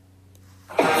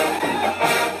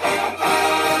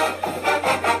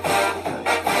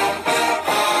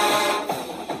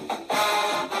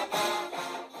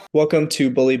Welcome to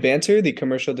Bully Banter, the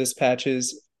Commercial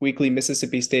Dispatch's weekly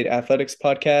Mississippi State athletics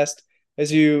podcast.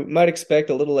 As you might expect,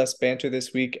 a little less banter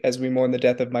this week as we mourn the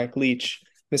death of Mike Leach.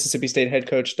 Mississippi State head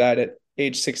coach died at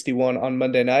age 61 on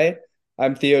Monday night.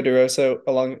 I'm Theo DeRosa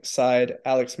alongside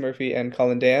Alex Murphy and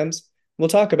Colin Dams. We'll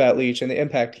talk about Leach and the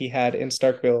impact he had in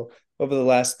Starkville over the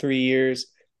last 3 years.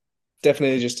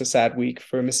 Definitely just a sad week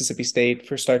for Mississippi State,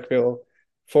 for Starkville,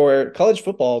 for college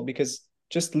football, because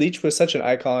just Leach was such an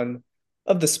icon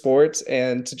of the sport,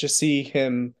 and to just see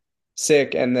him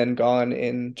sick and then gone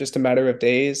in just a matter of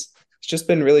days, it's just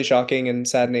been really shocking and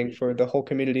saddening for the whole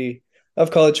community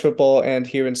of college football, and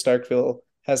here in Starkville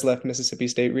has left Mississippi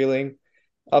State reeling.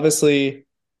 Obviously,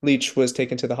 Leach was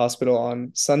taken to the hospital on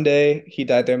Sunday. He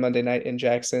died there Monday night in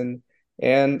Jackson,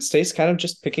 and State's kind of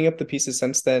just picking up the pieces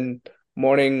since then,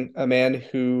 mourning a man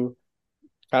who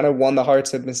kind of won the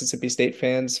hearts of Mississippi State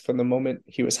fans from the moment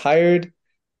he was hired.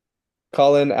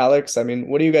 Colin, Alex, I mean,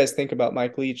 what do you guys think about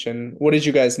Mike Leach, and what did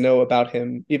you guys know about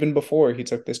him even before he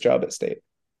took this job at State?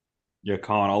 Yeah,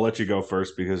 Colin, I'll let you go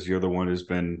first because you're the one who's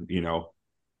been,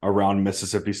 around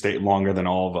Mississippi State longer than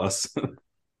all of us.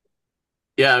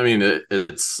 Yeah, I mean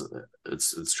it's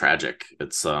tragic.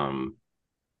 It's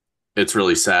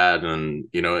really sad, and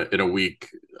in a week,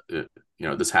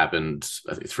 this happened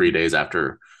I think 3 days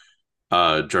after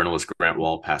journalist Grant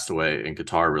Wall passed away in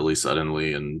Qatar really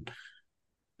suddenly, and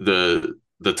the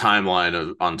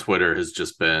timeline on Twitter has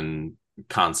just been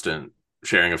constant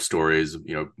sharing of stories,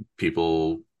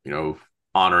 people,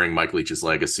 honoring Mike Leach's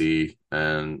legacy,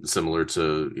 and similar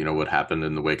to, what happened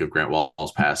in the wake of Grant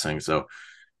Wall's passing. So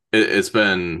it's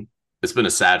been a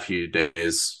sad few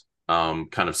days, kind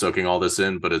of soaking all this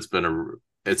in, but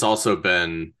it's also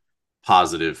been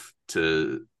positive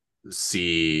to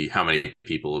see how many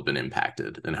people have been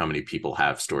impacted and how many people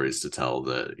have stories to tell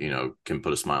that, can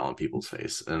put a smile on people's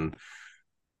face. And,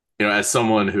 as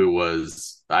someone who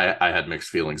I had mixed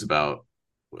feelings about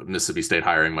Mississippi State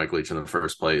hiring Mike Leach in the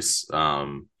first place.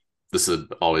 This had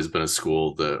always been a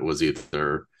school that was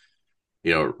either,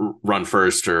 run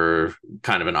first or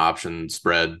kind of an option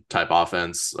spread type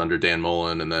offense under Dan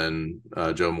Mullen and then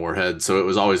Joe Moorhead. So it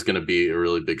was always going to be a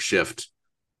really big shift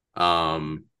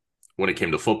when it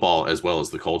came to football as well as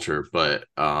the culture. But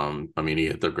he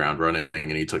hit the ground running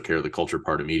and he took care of the culture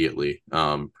part immediately.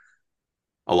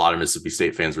 A lot of Mississippi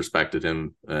State fans respected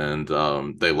him, and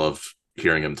they loved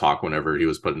hearing him talk whenever he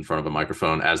was put in front of a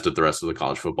microphone, as did the rest of the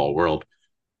college football world.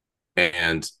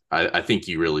 And I think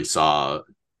you really saw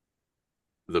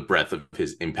the breadth of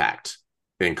his impact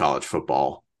in college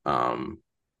football over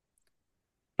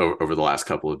the last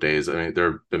couple of days. I mean,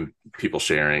 there have been people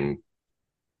sharing,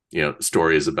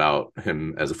 stories about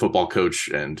him as a football coach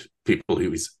and people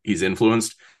who he's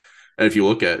influenced. And if you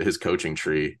look at his coaching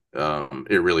tree,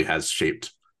 it really has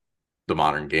shaped the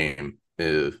modern game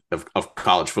of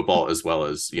college football, as well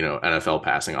as, NFL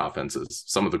passing offenses.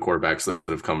 Some of the quarterbacks that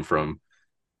have come from,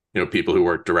 people who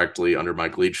work directly under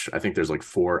Mike Leach. I think there's like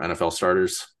 4 NFL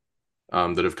starters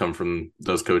that have come from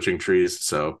those coaching trees.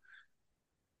 So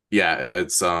yeah,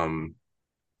 it's an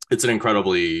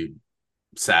incredibly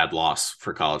sad loss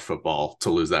for college football to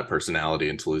lose that personality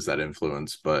and to lose that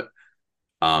influence, but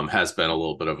has been a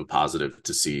little bit of a positive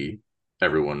to see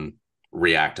everyone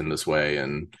react in this way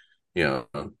and,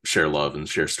 share love and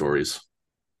share stories.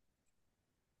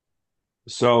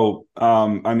 So,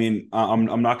 I'm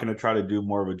not going to try to do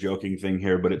more of a joking thing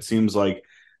here, but it seems like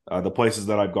the places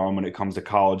that I've gone when it comes to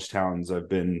college towns, I've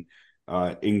been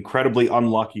incredibly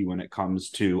unlucky when it comes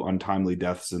to untimely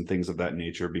deaths and things of that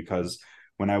nature. Because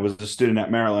when I was a student at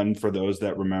Maryland, for those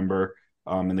that remember,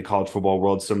 in the college football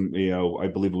world, I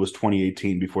believe it was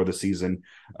 2018 before the season,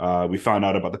 we found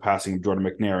out about the passing of Jordan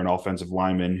McNair, an offensive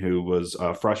lineman who was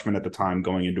a freshman at the time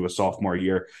going into a sophomore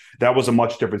year. That was a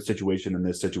much different situation than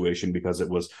this situation, because it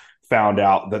was found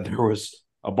out that there was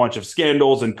a bunch of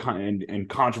scandals and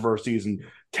controversies and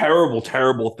terrible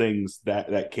things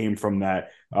that came from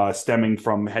that, stemming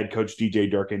from head coach DJ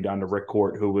Durkin down to Rick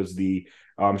Court, who was the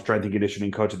strength and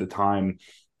conditioning coach at the time.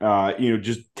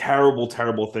 Just terrible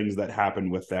things that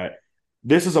happened with that.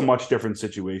 This is a much different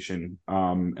situation,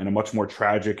 and a much more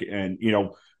tragic and,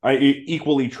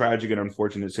 equally tragic and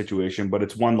unfortunate situation. But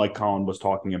it's one, like Colin was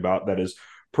talking about, that has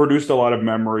produced a lot of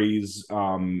memories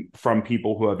from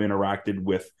people who have interacted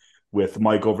with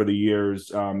Mike over the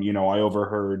years. I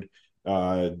overheard,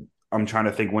 I'm trying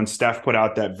to think, when Steph put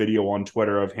out that video on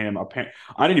Twitter of him.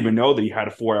 I didn't even know that he had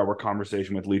a 4-hour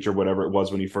conversation with Leach or whatever it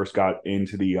was when he first got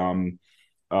into the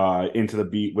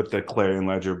beat with the Clarion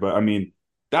Ledger. But I mean,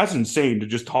 that's insane to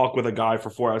just talk with a guy for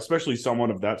 4 hours, especially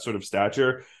someone of that sort of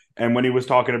stature. And when he was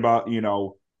talking about,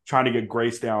 trying to get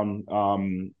Grace down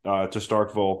to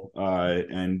Starkville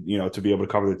and to be able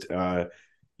to cover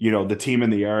the team in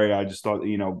the area. I just thought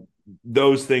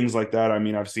those things like that. I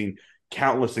mean, I've seen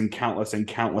countless and countless and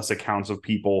countless accounts of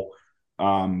people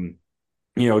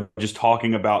just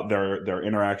talking about their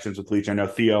interactions with Leach. I know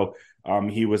Theo,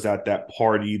 he was at that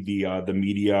party, the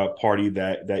media party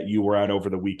that you were at over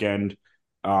the weekend,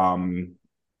 and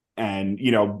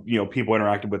people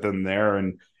interacted with him there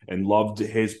and loved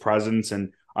his presence.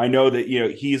 And I know that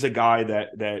he's a guy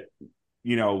that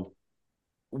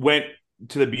went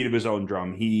to the beat of his own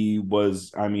drum. He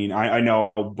was, I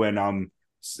know when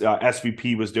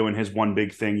SVP was doing his one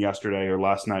big thing yesterday or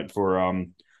last night for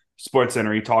Sports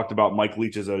Center, he talked about Mike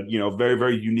Leach as a very,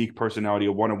 very unique personality,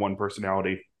 a one-on-one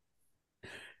personality.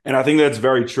 And I think that's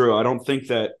very true. I don't think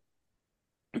that,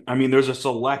 there's a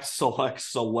select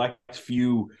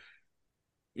few,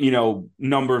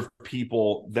 number of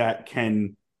people that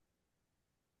can,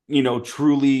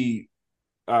 truly,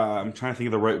 I'm trying to think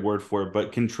of the right word for it,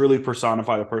 but can truly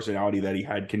personify the personality that he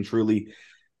had, can truly,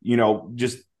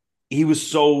 he was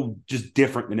so just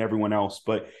different than everyone else.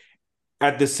 But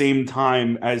at the same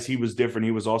time as he was different,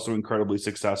 he was also incredibly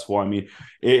successful. I mean,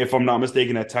 if I'm not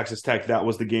mistaken, at Texas Tech, that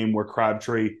was the game where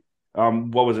Crabtree,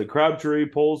 what was it? Crabtree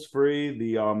pulls free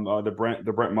the Brent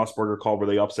Musburger call where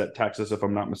they upset Texas, if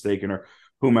I'm not mistaken, or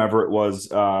whomever it was.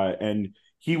 And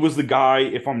he was the guy,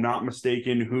 if I'm not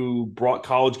mistaken, who brought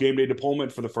College Game Day to Pullman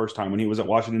for the first time when he was at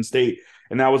Washington State.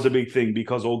 And that was a big thing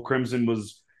because Old Crimson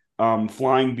was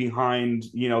flying behind,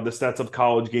 the stats of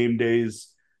College Game Days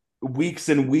weeks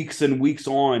and weeks and weeks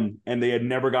on, and they had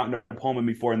never gotten to Pullman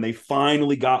before, and they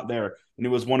finally got there. And it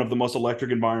was one of the most electric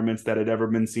environments that had ever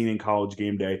been seen in College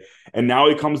Game Day. And now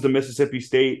he comes to Mississippi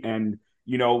State and,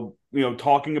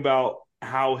 talking about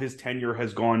how his tenure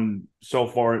has gone so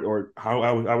far, or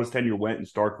how his tenure went in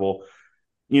Starkville.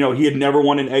 He had never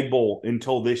won an Egg Bowl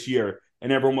until this year.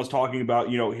 And everyone was talking about,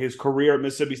 his career at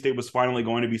Mississippi State was finally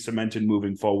going to be cemented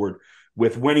moving forward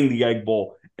with winning the Egg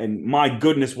Bowl. And my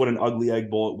goodness, what an ugly Egg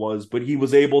Bowl it was. But he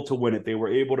was able to win it. They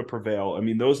were able to prevail. I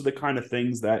mean, those are the kind of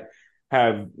things that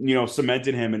have,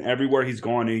 cemented him. And everywhere he's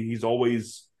gone, he's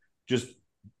always just,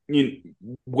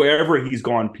 wherever he's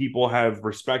gone, people have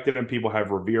respected him. People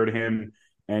have revered him.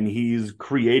 And he's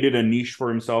created a niche for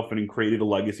himself and created a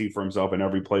legacy for himself in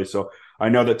every place. So I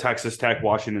know that Texas Tech,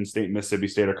 Washington State, Mississippi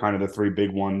State are kind of the three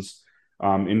big ones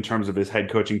in terms of his head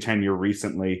coaching tenure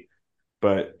recently.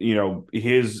 But,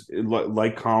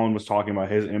 like Colin was talking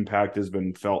about, his impact has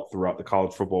been felt throughout the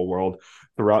college football world,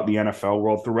 throughout the NFL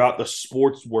world, throughout the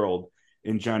sports world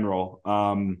in general.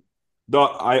 Though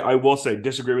I will say,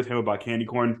 disagree with him about candy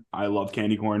corn. I love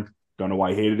candy corn. Don't know why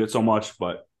I hated it so much,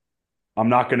 but I'm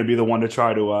not going to be the one to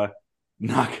try to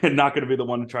not going to be the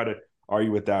one to try to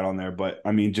argue with that on there. But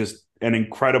just an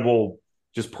incredible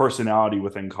personality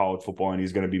within college football, and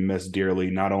he's going to be missed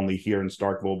dearly, not only here in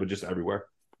Starkville, but just everywhere.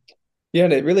 Yeah,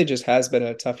 and it really just has been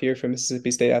a tough year for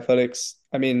Mississippi State athletics.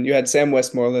 You had Sam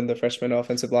Westmoreland, the freshman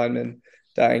offensive lineman,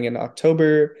 dying in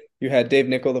October. You had Dave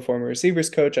Nickel, the former receivers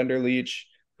coach under Leach,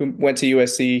 who went to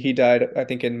USC. He died, I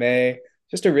think, in May.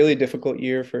 Just a really difficult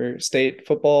year for state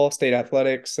football, state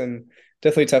athletics, and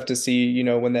definitely tough to see,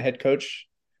 when the head coach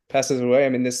passes away.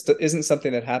 This isn't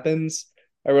something that happens.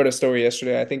 I wrote a story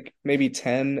yesterday. I think maybe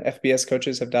 10 FBS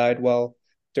coaches have died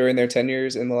during their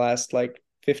tenures in the last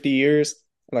 50 years.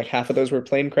 Like half of those were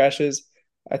plane crashes.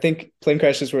 I think plane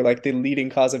crashes were the leading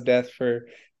cause of death for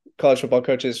college football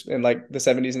coaches in the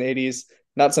 70s and 80s.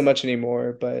 Not so much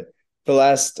anymore, but the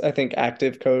last, I think,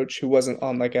 active coach who wasn't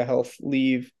on a health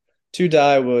leave to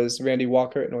die was Randy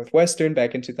Walker at Northwestern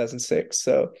back in 2006.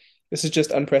 So this is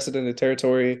just unprecedented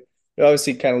territory. It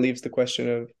obviously kind of leaves the question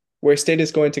of where state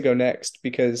is going to go next,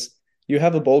 because you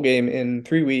have a bowl game in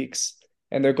 3 weeks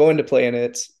and they're going to play in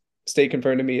it. State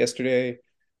confirmed to me yesterday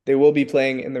they will be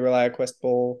playing in the ReliaQuest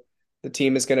Bowl. The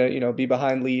team is going to, be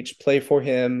behind Leach, play for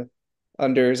him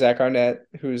under Zach Arnett,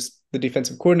 who's the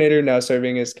defensive coordinator, now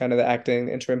serving as kind of the acting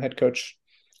interim head coach.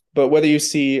 But whether you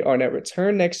see Arnett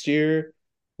return next year,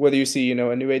 whether you see, a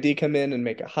new AD come in and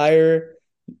make a hire,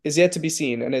 is yet to be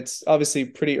seen. And it's obviously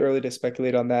pretty early to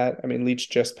speculate on that.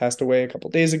 Leach just passed away a couple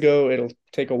of days ago. It'll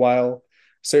take a while,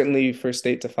 certainly, for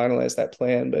state to finalize that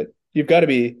plan. But you've got to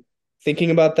be thinking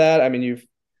about that. You've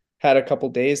had a couple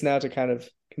days now to kind of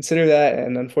consider that.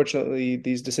 And unfortunately,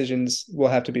 these decisions will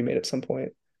have to be made at some point.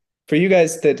 For you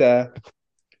guys that,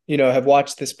 have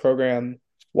watched this program,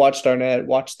 watched Arnett,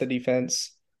 watched the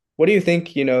defense, what do you think,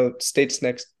 State's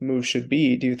next move should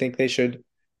be? Do you think they should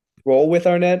roll with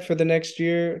Arnett for the next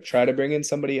year, try to bring in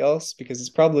somebody else? Because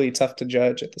it's probably tough to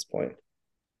judge at this point.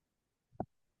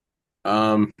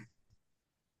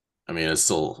 I mean, it's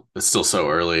still so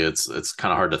early. It's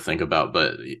kind of hard to think about,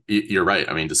 but you're right.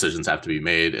 I mean, decisions have to be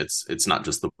made. It's not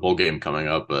just the bowl game coming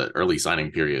up, but early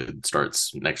signing period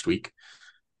starts next week,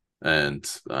 and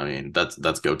I mean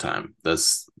that's go time.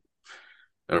 That's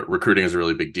recruiting is a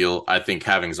really big deal. I think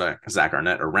having Zach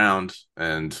Arnett around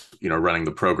and running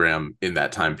the program in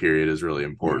that time period is really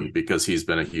important because he's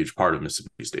been a huge part of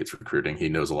Mississippi State's recruiting. He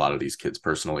knows a lot of these kids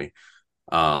personally.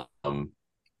 Um,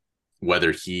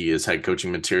 Whether he is head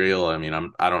coaching material, I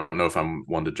mean, I don't know if I'm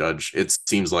one to judge. It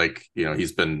seems like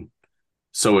he's been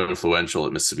so influential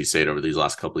at Mississippi State over these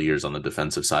last couple of years on the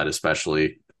defensive side,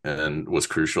 especially, and was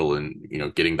crucial in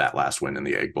getting that last win in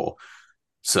the Egg Bowl.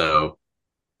 So,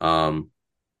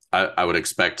 I would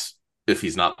expect if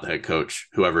he's not the head coach,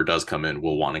 whoever does come in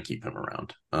will want to keep him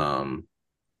around.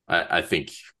 I think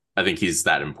he's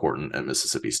that important at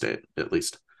Mississippi State, at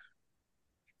least.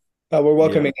 We're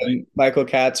welcoming in Michael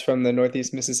Katz from the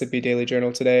Northeast Mississippi Daily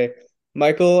Journal today.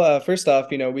 Michael, first off,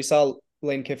 we saw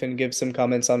Lane Kiffin give some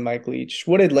comments on Mike Leach.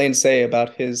 What did Lane say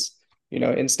about his,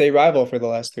 in-state rival for the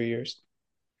last 3 years?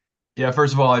 Yeah,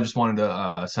 first of all, I just wanted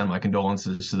to send my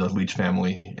condolences to the Leach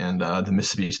family and the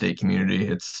Mississippi State community.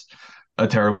 It's a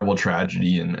terrible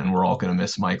tragedy, and we're all going to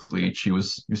miss Mike Leach. He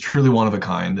was truly one of a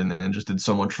kind and just did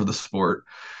so much for the sport.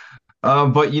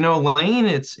 But Lane,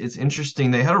 it's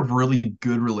interesting. They had a really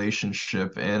good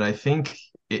relationship, and I think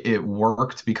it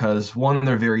worked because one,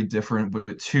 they're very different,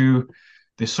 but two,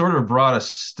 they sort of brought a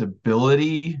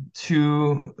stability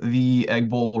to the Egg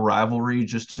Bowl rivalry,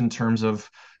 just in terms of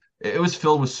it was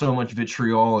filled with so much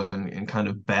vitriol and kind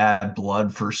of bad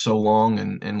blood for so long,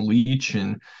 and Leach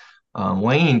and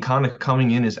Lane kind of coming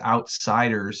in as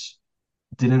outsiders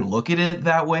didn't look at it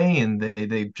that way, and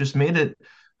they just made it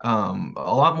a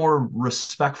lot more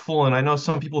respectful. And I know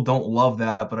some people don't love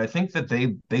that, but I think that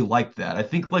they like that. I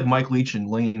think like Mike Leach and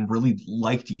Lane really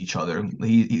liked each other.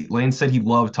 Lane said he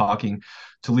loved talking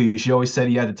to Leach. He always said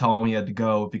he had to tell him he had to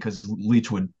go because Leach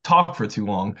would talk for too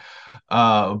long.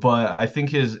 But I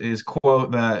think his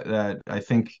quote that I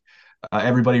think it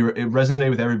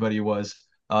resonated with everybody was,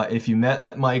 if you met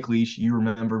Mike Leach, you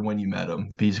remember when you met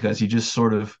him, because he just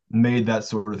sort of made that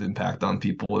sort of impact on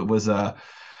people. It was he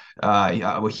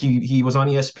was on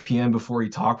ESPN before he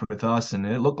talked with us, and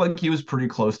it looked like he was pretty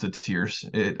close to tears.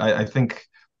 I think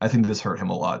this hurt him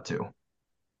a lot too.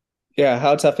 Yeah,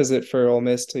 how tough is it for Ole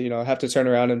Miss to have to turn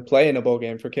around and play in a bowl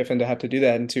game, for Kiffin to have to do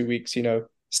that in 2 weeks?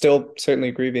 Still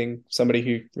certainly grieving somebody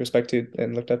who respected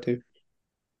and looked up to.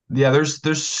 Yeah,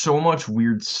 there's so much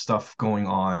weird stuff going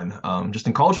on, just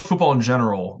in college football in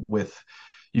general.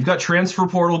 You've got transfer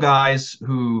portal guys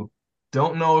who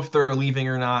don't know if they're leaving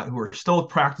or not, who are still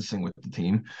practicing with the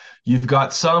team. You've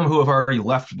got some who have already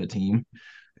left the team.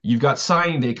 You've got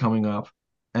signing day coming up.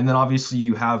 And then obviously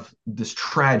you have this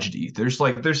tragedy. There's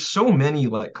so many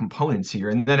components here.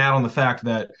 And then add on the fact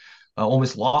that Ole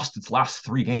Miss lost its last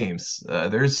 3 games.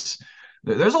 There's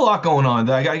a lot going on.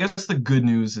 I guess the good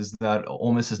news is that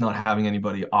Ole Miss is not having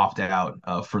anybody opt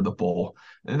out for the bowl.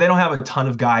 They don't have a ton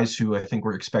of guys who I think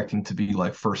we're expecting to be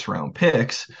first round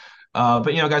picks. But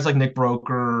guys like Nick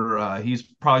Broker, he's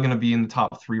probably going to be in the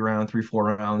top 4 rounds.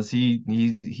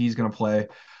 He's going to play.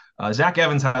 Zach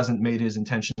Evans hasn't made his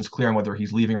intentions clear on whether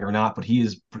he's leaving or not, but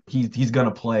he's going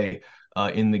to play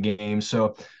in the game.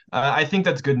 So I think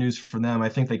that's good news for them. I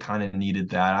think they kind of needed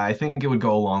that. I think it would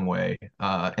go a long way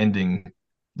ending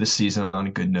the season on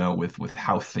a good note with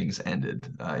how things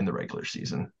ended in the regular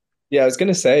season. Yeah, I was going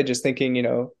to say, just thinking,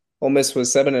 Ole Miss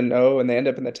was 7-0 and they end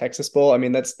up in the Texas Bowl. I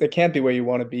mean, that can't be where you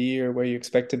want to be or where you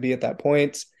expect to be at that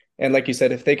point. And like you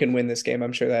said, if they can win this game,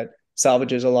 I'm sure that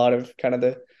salvages a lot of kind of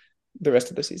the rest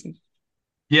of the season.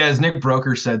 Yeah, as Nick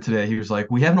Broker said today, he was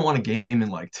like, we haven't won a game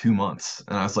in 2 months.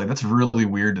 And I was like, that's really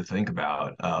weird to think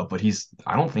about. But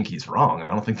I don't think he's wrong. I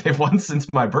don't think they've won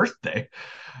since my birthday.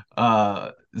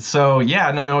 So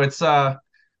yeah, no, it's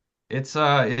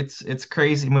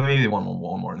crazy. Maybe they won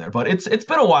one more in there, but it's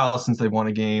been a while since they won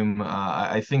a game.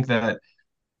 I think that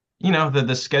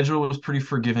the schedule was pretty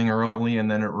forgiving early,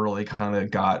 and then it really kind of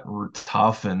got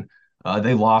tough, and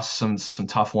they lost some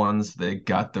tough ones. They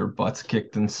got their butts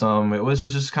kicked in some. It was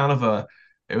just kind of a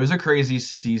crazy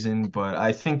season, but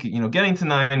I think getting to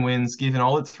 9 wins, given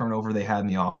all the turnover they had in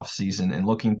the offseason, and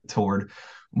looking toward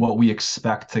what we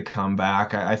expect to come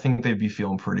back, I think they'd be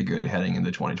feeling pretty good heading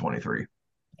into 2023. I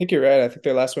think you're right. I think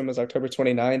their last win was October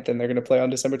 29th, and they're going to play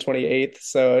on December 28th.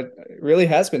 So it really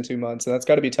has been 2 months, and that's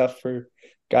got to be tough for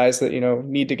guys that,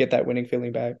 need to get that winning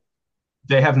feeling back.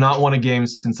 They have not won a game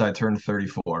since I turned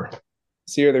 34.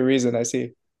 So you're the reason, I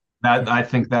see. I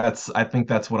think that's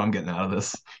what I'm getting out of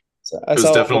this. So I It was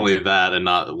saw definitely that and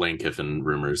not Lane Kiffin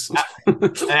rumors.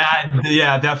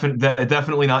 Yeah,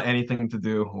 definitely not anything to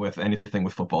do with anything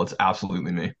with football. It's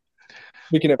absolutely me.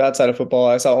 speaking of outside of football,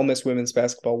 I saw Ole Miss women's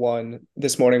basketball won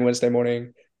this morning, Wednesday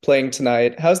morning, playing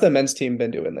tonight. How's the men's team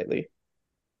been doing lately?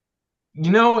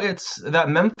 It's that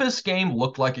Memphis game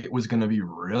looked like it was going to be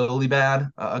really bad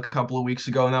a couple of weeks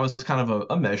ago, and that was kind of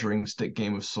a measuring stick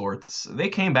game of sorts. They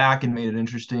came back and made it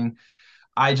interesting.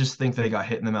 I just think they got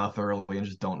hit in the mouth early and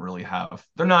just don't really have.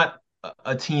 They're not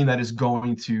a team that is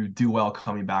going to do well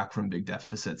coming back from big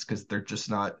deficits because they're just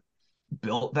not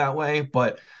built that way.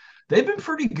 But they've been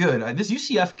pretty good. This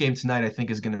UCF game tonight, I think,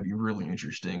 is going to be really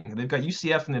interesting. They've got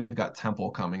UCF and they've got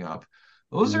Temple coming up.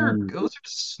 Ooh. Those are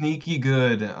sneaky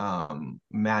good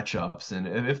matchups, and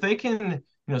if they can,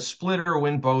 split or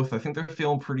win both, I think they're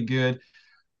feeling pretty good.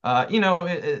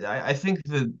 I think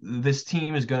that this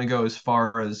team is going to go as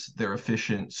far as their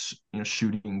efficient,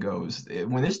 shooting goes.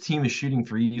 When this team is shooting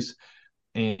threes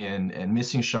and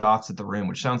missing shots at the rim,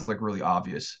 which sounds like really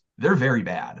obvious, they're very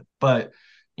bad. But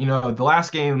the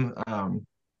last game,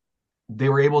 they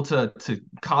were able to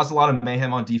cause a lot of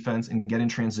mayhem on defense and get in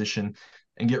transition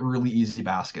and get really easy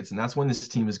baskets. And that's when this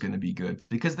team is going to be good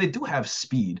because they do have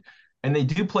speed and they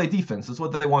do play defense. That's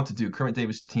what they want to do. Kermit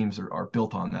Davis teams are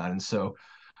built on that. And so,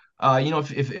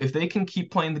 if they can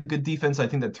keep playing the good defense, I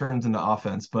think that turns into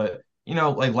offense. But,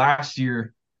 like last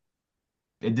year,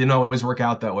 it didn't always work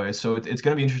out that way. So it's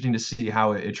going to be interesting to see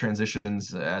how it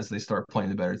transitions as they start playing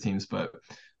the better teams. But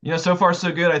so far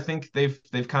so good. I think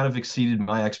they've kind of exceeded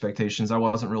my expectations. I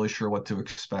wasn't really sure what to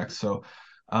expect. So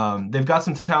they've got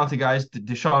some talented guys.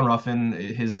 Deshaun Ruffin,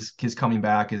 his coming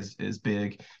back is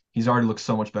big. He's already looked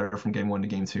so much better from game 1 to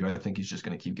game 2. I think he's just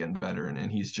going to keep getting better,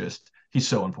 and he's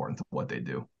so important to what they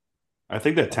do. I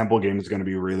think that Temple game is going to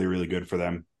be really, really good for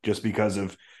them just because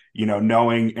of,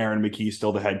 knowing Aaron McKie's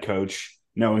still the head coach,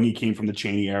 knowing he came from the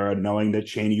Chaney era, knowing that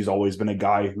Chaney's always been a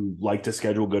guy who liked to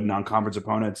schedule good non-conference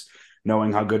opponents,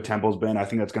 knowing how good Temple's been. I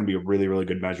think that's going to be a really, really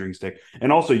good measuring stick.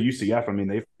 And also UCF, I mean,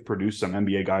 they've produced some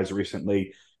NBA guys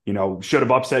recently, should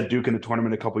have upset Duke in the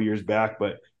tournament a couple years back,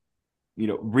 but,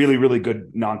 really, really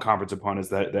good non-conference opponents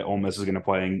that Ole Miss is going to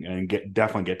play and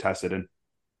definitely get tested in.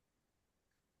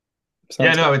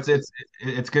 Sounds No,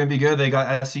 it's going to be good. They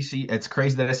got SEC. It's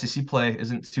crazy that SEC play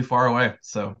isn't too far away,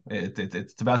 so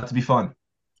it's about to be fun.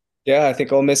 Yeah, I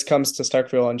think Ole Miss comes to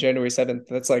Starkville on January 7th.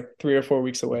 That's like 3 or 4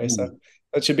 weeks away. So Ooh.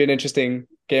 that should be an interesting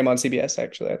game on CBS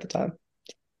actually at the time.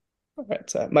 All right.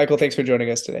 So Michael, thanks for joining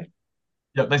us today.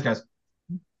 Yeah, thanks, guys.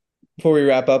 Before we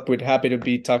wrap up, we'd happy to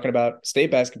be talking about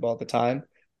state basketball at the time.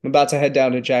 I'm about to head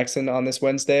down to Jackson on this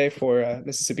Wednesday for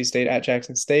Mississippi State at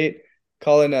Jackson State.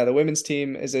 Colin, the women's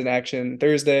team is in action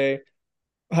Thursday.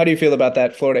 How do you feel about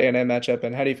that Florida A&M matchup,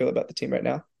 and how do you feel about the team right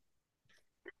now?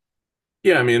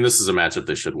 Yeah, I mean, this is a matchup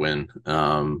they should win.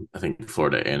 I think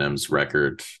Florida A&M's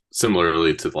record,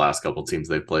 similarly to the last couple teams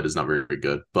they've played, is not very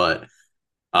good. But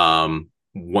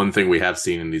one thing we have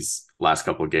seen in these last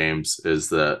couple of games is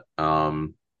that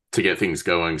to get things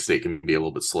going, State can be a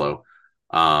little bit slow.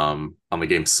 On the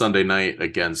game Sunday night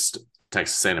against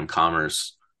Texas A&M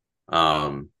Commerce,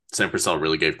 Sam Purcell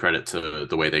really gave credit to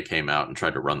the way they came out and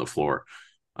tried to run the floor.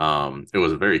 It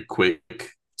was a very quick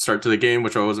start to the game,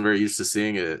 which I wasn't very used to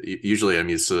seeing. Usually I'm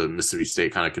used to Mississippi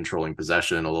State kind of controlling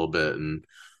possession a little bit and,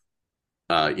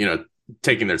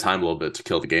 taking their time a little bit to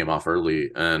kill the game off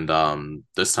early. And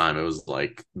this time it was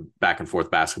like back and forth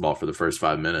basketball for the first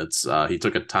 5 minutes. He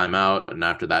took a timeout, and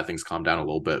after that things calmed down a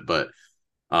little bit, but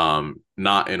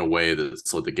not in a way that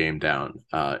slowed the game down.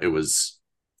 It was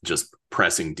just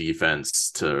pressing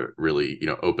defense to really,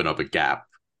 open up a gap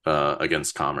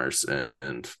against Commerce,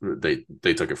 and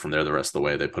they took it from there the rest of the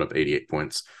way. They put up 88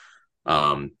 points.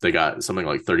 They got something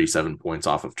like 37 points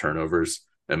off of turnovers,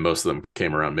 and most of them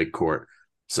came around midcourt.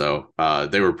 So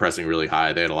they were pressing really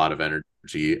high. They had a lot of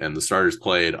energy, and the starters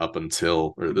played up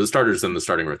until, or the starters in the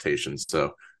starting rotation.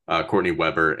 So Courtney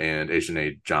Weber and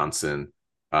Ajahnay Johnson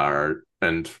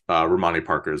and Ramani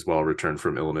Parker as well returned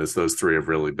from illness. Those three have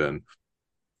really been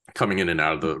coming in and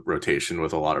out of the rotation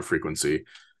with a lot of frequency.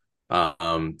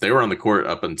 They were on the court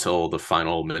up until the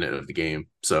final minute of the game.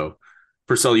 So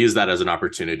Purcell used that as an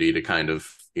opportunity to kind of,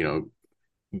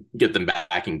 get them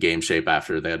back in game shape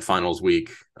after they had finals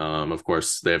week. Of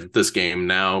course, they have this game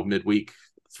now midweek,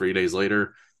 3 days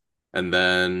later. And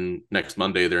then next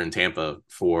Monday, they're in Tampa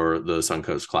for the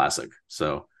Suncoast Classic.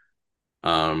 So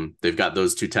they've got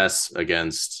those two tests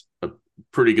against a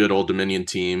pretty good Old Dominion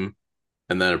team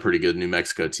and then a pretty good New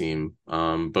Mexico team.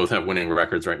 Both have winning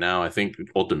records right now. I think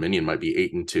Old Dominion might be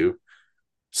 8-2.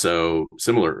 So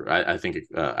similar, I think,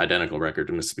 identical record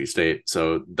to Mississippi State.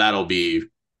 So that'll be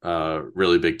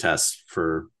really big test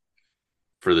for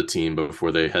for the team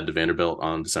before they head to Vanderbilt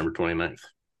on December 29th.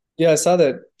 Yeah, I saw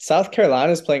that South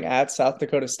Carolina is playing at South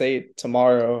Dakota State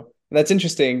tomorrow. And that's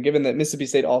interesting, given that Mississippi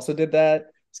State also did that.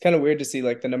 It's kind of weird to see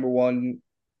like the number one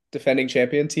defending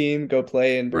champion team go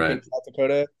play in Brookings, Right. South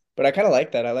Dakota. But I kind of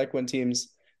like that. I like when teams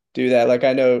do that. Like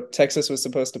I know Texas was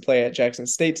supposed to play at Jackson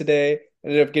State today,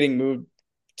 ended up getting moved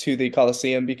to the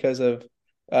Coliseum because of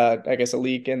I guess a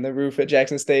leak in the roof at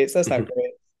Jackson State. So that's not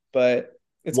great. But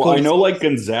it's Well, cool I to know see. like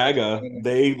Gonzaga,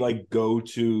 they like go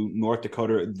to North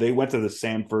Dakota. They went to the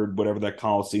Sanford, whatever that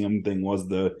Coliseum thing was,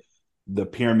 the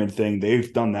pyramid thing.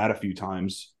 They've done that a few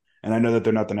times. And I know that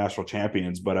they're not the national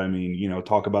champions, but I mean,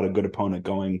 talk about a good opponent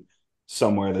going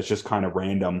somewhere that's just kind of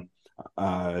random.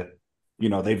 Uh,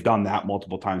 they've done that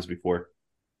multiple times before.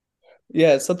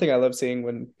 Yeah, it's something I love seeing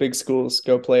when big schools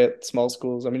go play at small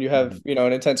schools. I mean, you have,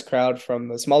 an intense crowd from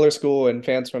the smaller school and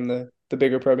fans from the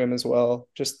bigger program as well.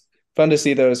 Just fun to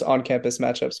see those on-campus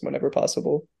matchups whenever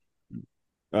possible.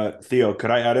 Theo,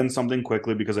 could I add in something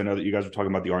quickly? Because I know that you guys were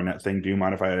talking about the Arnett thing. Do you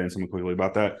mind if I add in something quickly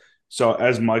about that? So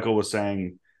as Michael was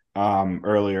saying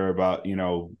earlier about,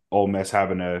 Ole Miss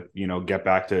having to, get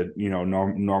back to,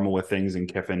 normal with things,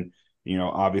 and Kiffin,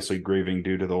 obviously grieving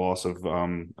due to the loss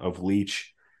of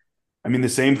Leach. I mean, the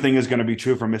same thing is going to be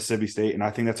true for Mississippi State. And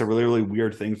I think that's a really, really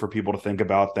weird thing for people to think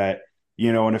about, that,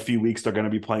 in a few weeks, they're going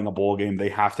to be playing a bowl game. They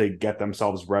have to get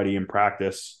themselves ready and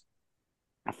practice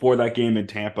for that game in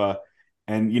Tampa.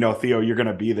 And, Theo, you're going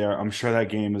to be there. I'm sure that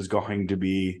game is going to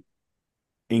be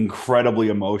incredibly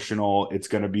emotional. It's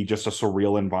going to be just a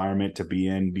surreal environment to be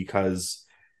in because,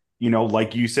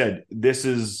 like you said, this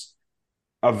is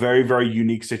a very, very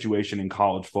unique situation in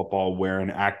college football where an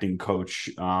acting coach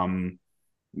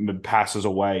passes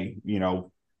away,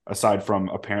 aside from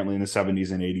apparently in the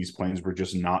 70s and 80s, planes were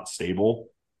just not stable.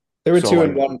 There were So, two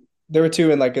in one. There were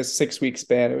two in like a 6-week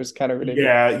span. It was kind of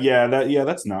ridiculous.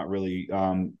 that's not really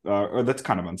or that's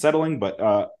kind of unsettling,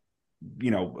 but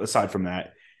aside from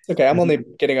that, Okay, I'm I only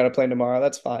think, getting on a plane tomorrow.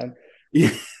 That's fine.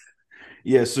 yeah,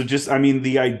 yeah. So just, I mean,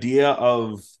 the idea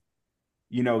of,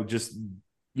 just,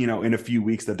 in a few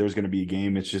weeks that there's going to be a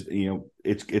game, it's just,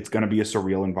 it's going to be a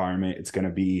surreal environment. It's going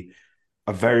to be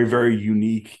a very, very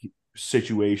unique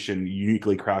situation,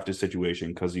 uniquely crafted situation,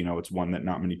 because it's one that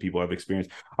not many people have experienced.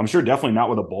 I'm sure definitely not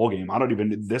with a bowl game.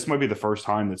 This might be the first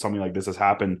time that something like this has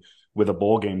happened with a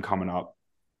bowl game coming up.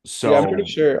 Yeah, I'm pretty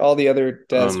So sure all the other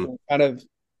deaths Um, were kind of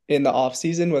in the off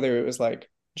season, whether it was like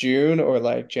June or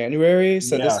like January.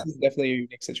 So this yeah, is definitely a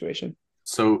unique situation.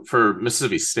 so for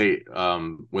Mississippi State,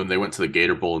 when they went to the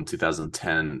Gator Bowl in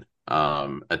 2010,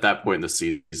 at that point in the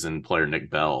season, player Nick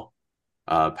Bell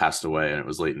passed away, and it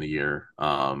was late in the year.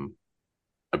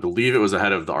 I believe it was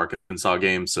ahead of the Arkansas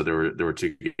game, so there were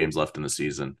two games left in the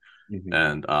season, mhm.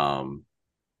 and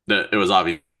it was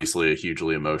obviously a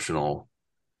hugely emotional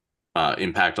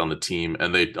impact on the team.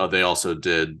 And they also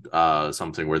did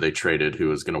something where they traded who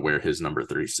was going to wear his number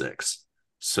 36.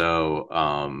 So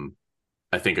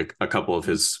I think a couple of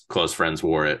his close friends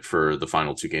wore it for the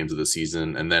final two games of the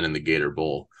season, and then in the Gator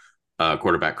Bowl,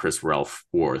 quarterback Chris Ralph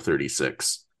wore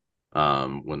 36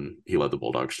 when he led the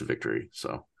Bulldogs to victory.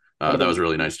 So that was a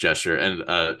really nice gesture.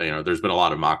 And there's been a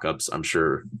lot of mock-ups. I'm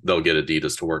sure they'll get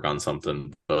Adidas to work on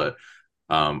something, but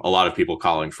a lot of people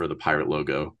calling for the pirate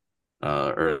logo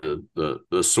or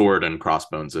the sword and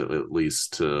crossbones at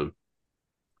least to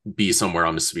be somewhere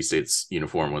on Mississippi State's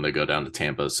uniform when they go down to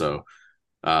Tampa. So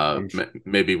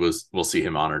maybe we'll see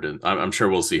him honored, and I'm sure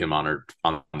we'll see him honored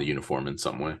on the uniform in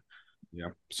some way. Yeah.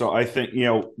 So I think,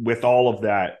 with all of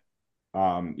that,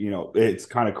 it's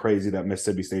kind of crazy that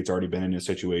Mississippi State's already been in a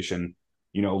situation,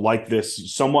 like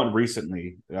this somewhat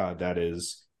recently, that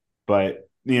is. But,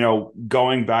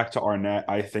 going back to Arnett,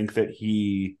 I think that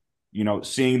he,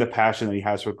 seeing the passion that he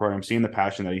has for the program, seeing the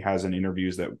passion that he has in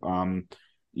interviews that,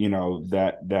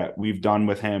 that we've done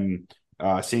with him,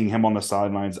 seeing him on the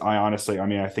sidelines, I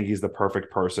think he's the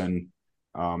perfect person.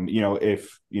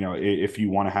 If you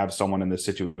want to have someone in this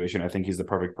situation, I think he's the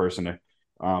perfect person to,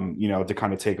 to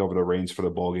kind of take over the reins for the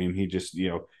bowl game. He just,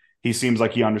 he seems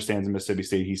like he understands Mississippi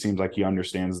State. He seems like he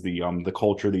understands the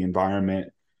culture, the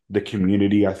environment, the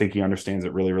community. I think he understands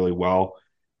it really, really well.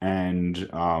 And,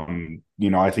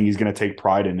 I think he's going to take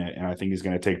pride in it. And I think he's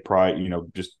going to take pride,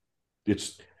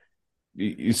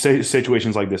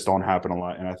 situations like this don't happen a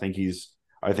lot. And I think he's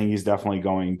definitely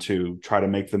going to try to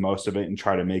make the most of it and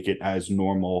try to make it as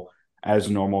normal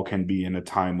can be in a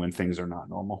time when things are not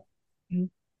normal.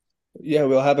 Yeah,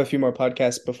 we'll have a few more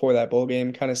podcasts before that bowl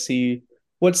game, kind of see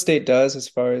what State does as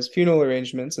far as funeral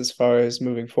arrangements, as far as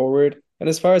moving forward, and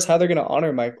as far as how they're going to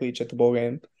honor Mike Leach at the bowl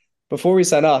game. Before we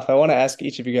sign off, I want to ask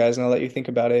each of you guys, and I'll let you think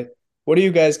about it. what are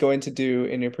you guys going to do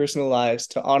in your personal lives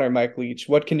to honor Mike Leach?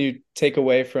 What can you take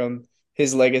away from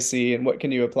his legacy, and what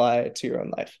can you apply to your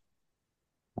own life?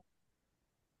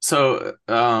 So,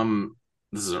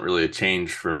 this isn't really a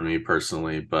change for me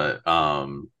personally, but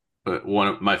one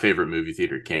of my favorite movie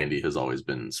theater candy has always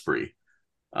been Spree.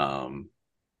 Um,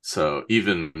 so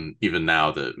even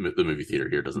now the movie theater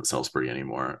here doesn't sell Spree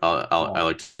anymore. I Oh,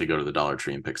 like to go to the Dollar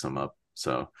Tree and pick some up.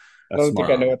 So, I that's don't think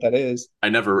I smart. know um, what that is. I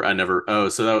never. Oh,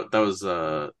 so that was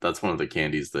that's one of the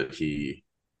candies that he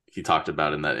talked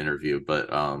about in that interview. But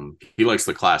he likes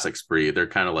the classic Spree. They're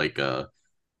kind of like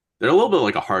they're a little bit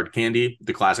like a hard candy.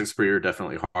 The classic Spree are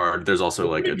definitely hard. There's also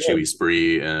They're like a pretty chewy good.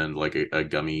 Spree and like a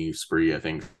gummy Spree, I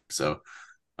think. So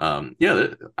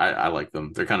yeah, I like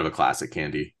them. They're kind of a classic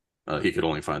candy. He could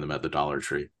only find them at the Dollar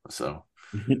Tree. So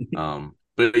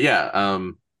but yeah,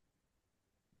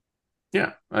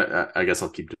 I guess I'll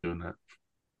keep doing that.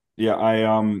 Yeah,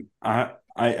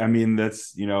 I mean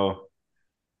that's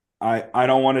I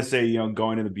don't want to say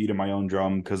going to the beat of my own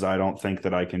drum because I don't think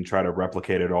that I can try to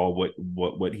replicate at all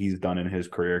what he's done in his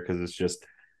career because it's just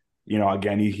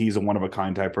again he's a one of a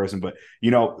kind type person. But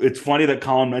it's funny that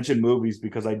Colin mentioned movies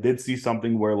because I did see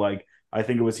something where like I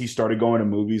think it was he started going to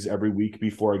movies every week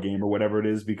before a game or whatever it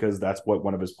is because that's what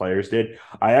one of his players did.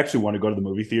 I actually want to go to the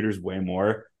movie theaters way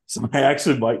more. So I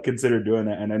actually might consider doing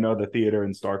that. And I know the theater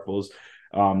in Starkville's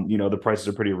the prices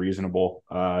are pretty reasonable.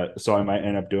 So I might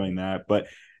end up doing that. But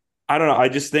I don't know. I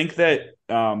just think that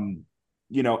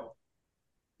you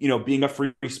know, being a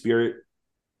free spirit,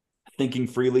 thinking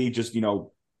freely, just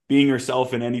being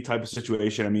yourself in any type of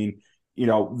situation. I mean,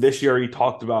 this year he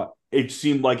talked about it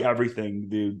seemed like everything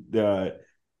that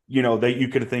you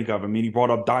could think of. I mean, he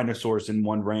brought up dinosaurs in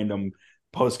one random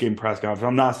post game press conference.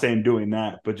 I'm not saying doing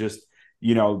that, but just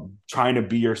trying to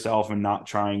be yourself and not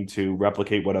trying to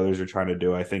replicate what others are trying to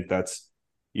do. I think that's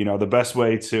the best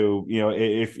way to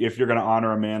if you're going to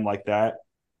honor a man like that,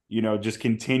 just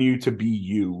continue to be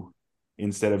you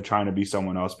instead of trying to be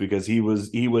someone else because he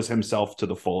was himself to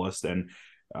the fullest. And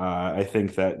I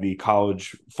think that the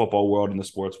college football world and the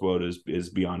sports world is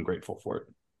beyond grateful for it.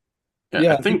 Yeah,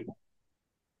 Yeah, I think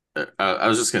I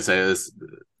was just gonna say this.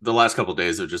 The last couple of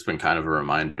days have just been kind of a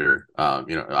reminder.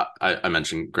 I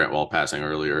mentioned Grant Wall passing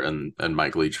earlier, and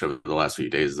Mike Leach over the last few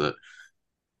days. That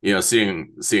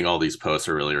seeing all these posts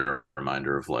are really a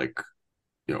reminder of like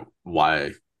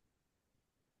why.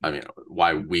 I mean,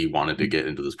 why we wanted to get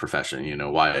into this profession.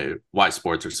 Why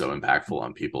sports are so impactful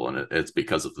on people, and it's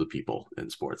because of the people in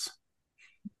sports.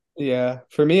 yeah.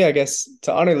 For me, I guess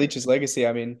to honor Leach's legacy,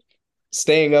 I mean,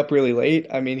 staying up really late.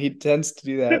 I mean, he tends to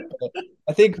do that, but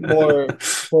I think more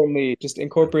importantly, just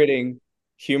incorporating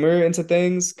humor into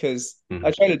things because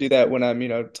I Mhm. try to do that when I'm,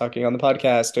 talking on the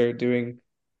podcast or doing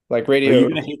like Are you radio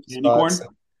gonna hate candy spots.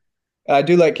 corn? I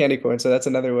do like candy corn, so that's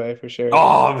another way for sure.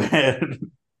 Oh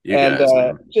man. You And guys,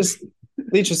 man. just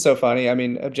Leach is so funny. I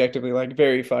mean, objectively, like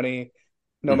very funny,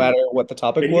 no Mhm. matter what the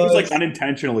topic And he was like was.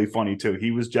 unintentionally funny too.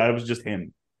 It was just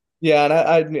him. Yeah,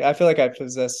 and I feel like I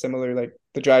possess similar like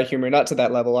the dry humor, not to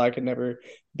that level. I could never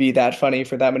be that funny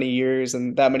for that many years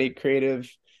and that many creative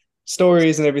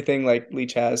stories and everything like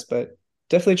Leach has, but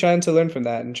definitely trying to learn from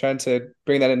that and trying to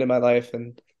bring that into my life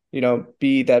and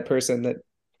be that person that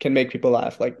can make people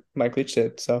laugh like Mike Leach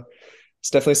did. So it's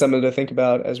definitely something to think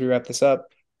about as we wrap this up.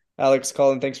 Alex,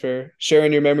 Colin, thanks for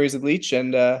sharing your memories of Leach,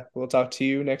 and we'll talk to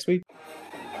you next week.